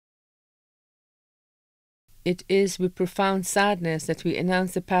It is with profound sadness that we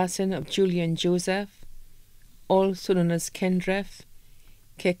announce the passing of Julian Joseph, also known as Kendreth,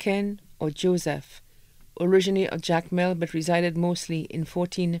 Keken, or Joseph, originally of Jacmel but resided mostly in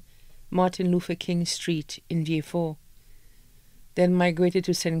 14 Martin Luther King Street in Vieux-Fort, then migrated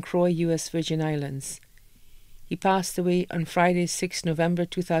to St. Croix, U.S. Virgin Islands. He passed away on Friday, 6 November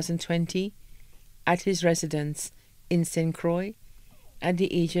 2020, at his residence in St. Croix at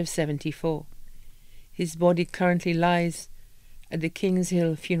the age of 74. His body currently lies at the Kings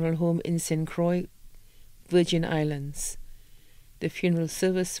Hill Funeral Home in St. Croix, Virgin Islands. The funeral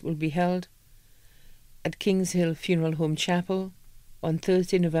service will be held at Kings Hill Funeral Home Chapel on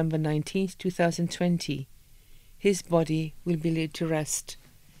Thursday, November 19, 2020. His body will be laid to rest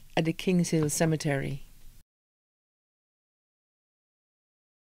at the Kings Hill Cemetery.